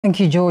Thank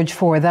you, George,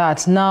 for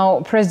that. Now,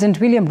 President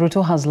William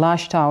Ruto has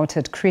lashed out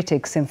at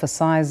critics,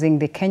 emphasizing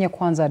the Kenya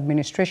Kwanza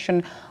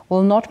administration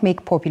will not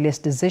make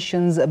populist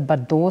decisions,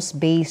 but those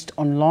based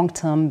on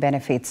long-term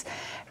benefits.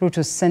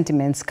 Ruto's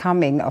sentiments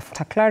coming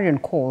after clarion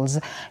calls,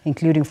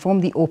 including from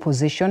the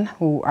opposition,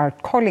 who are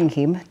calling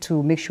him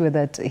to make sure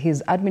that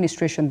his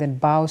administration then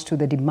bows to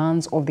the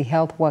demands of the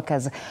health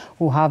workers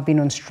who have been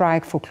on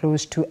strike for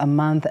close to a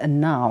month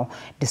now,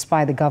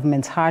 despite the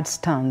government's hard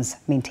stance,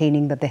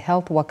 maintaining that the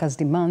health workers'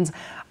 demands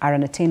are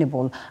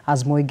unattainable,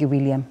 as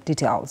William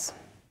details.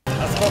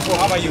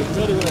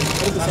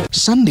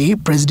 Sunday,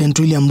 President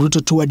William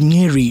Ruto toured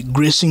Nyeri,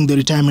 gracing the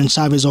retirement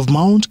service of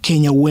Mount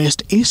Kenya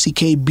West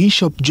ACK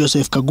Bishop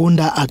Joseph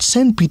Kagonda at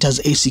St. Peter's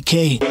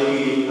ACK.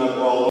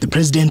 The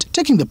president,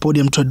 taking the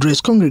podium to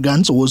address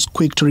congregants, was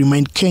quick to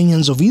remind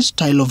Kenyans of his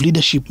style of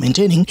leadership,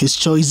 maintaining his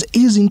choice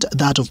isn't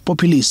that of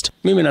populist.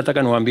 Mimi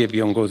nataka niwaambie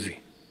viongozi,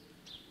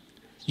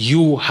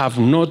 you have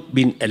not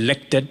been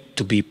elected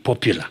to be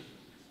popular.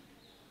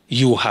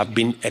 You have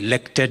been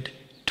elected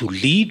to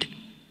lead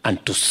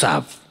and to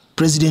serve.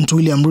 President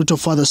William Ruto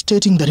further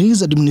stating that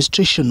his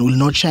administration will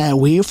not shy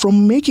away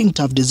from making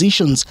tough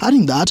decisions,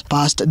 adding that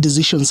past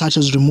decisions such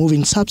as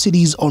removing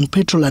subsidies on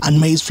petrol and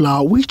maize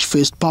flour, which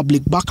faced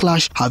public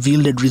backlash, have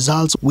yielded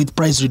results, with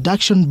price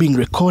reduction being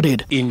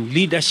recorded. In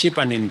leadership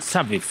and in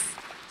service,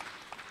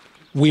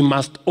 we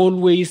must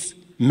always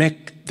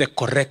make the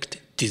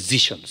correct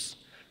decisions,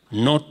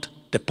 not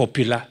the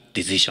popular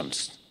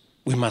decisions.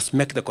 We must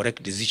make the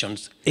correct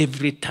decisions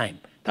every time.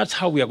 That's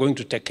how we are going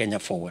to take Kenya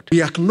forward.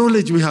 We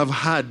acknowledge we have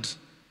had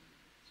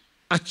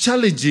a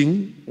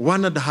challenging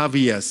 1.5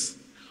 years.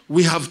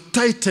 We have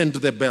tightened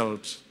the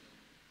belt,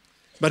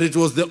 but it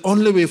was the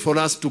only way for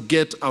us to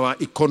get our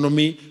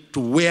economy to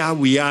where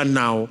we are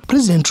now.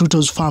 President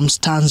Ruto's firm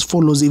stance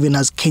follows even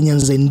as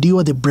Kenyans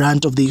endure the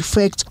brunt of the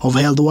effects of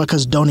health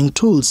workers downing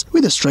tools,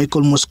 with the strike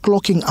almost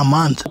clocking a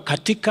month.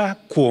 Katika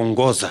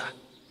kuongoza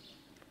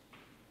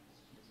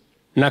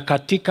na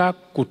katika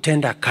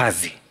kutenda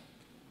kazi,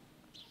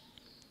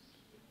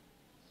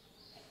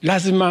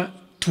 lazima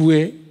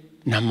tuwe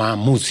na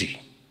maamuzi.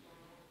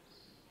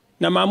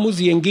 Na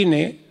maamuzi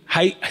yengine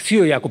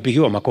sio ya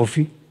kupigiwa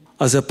makofi.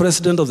 As the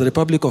President of the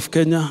Republic of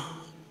Kenya,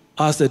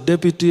 as the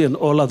Deputy and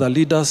all other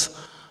leaders,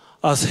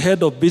 as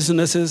head of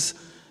businesses,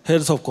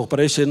 heads of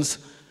corporations,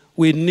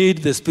 we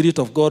need the Spirit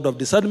of God of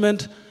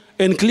discernment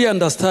and clear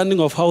understanding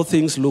of how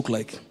things look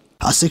like.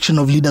 A section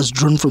of leaders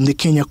drawn from the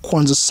Kenya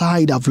Kwanza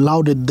side have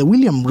lauded the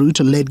William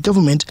Ruto-led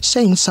government,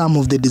 saying some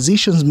of the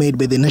decisions made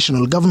by the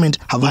national government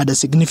have had a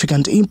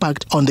significant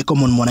impact on the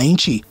common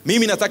mwananchi.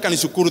 Mimi nataka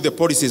nishukuru the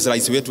policies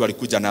rais wetu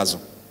alikuja nazo.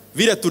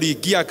 Vile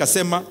tuliingia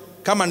akasema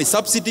kama ni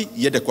subsidy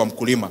iende kwa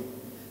mkulima.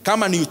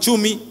 Kama ni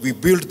uchumi, we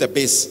build the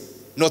base,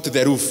 not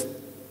the roof.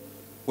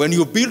 When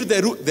you build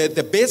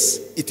the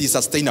base, it is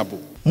sustainable.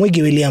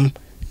 William,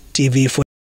 TV4.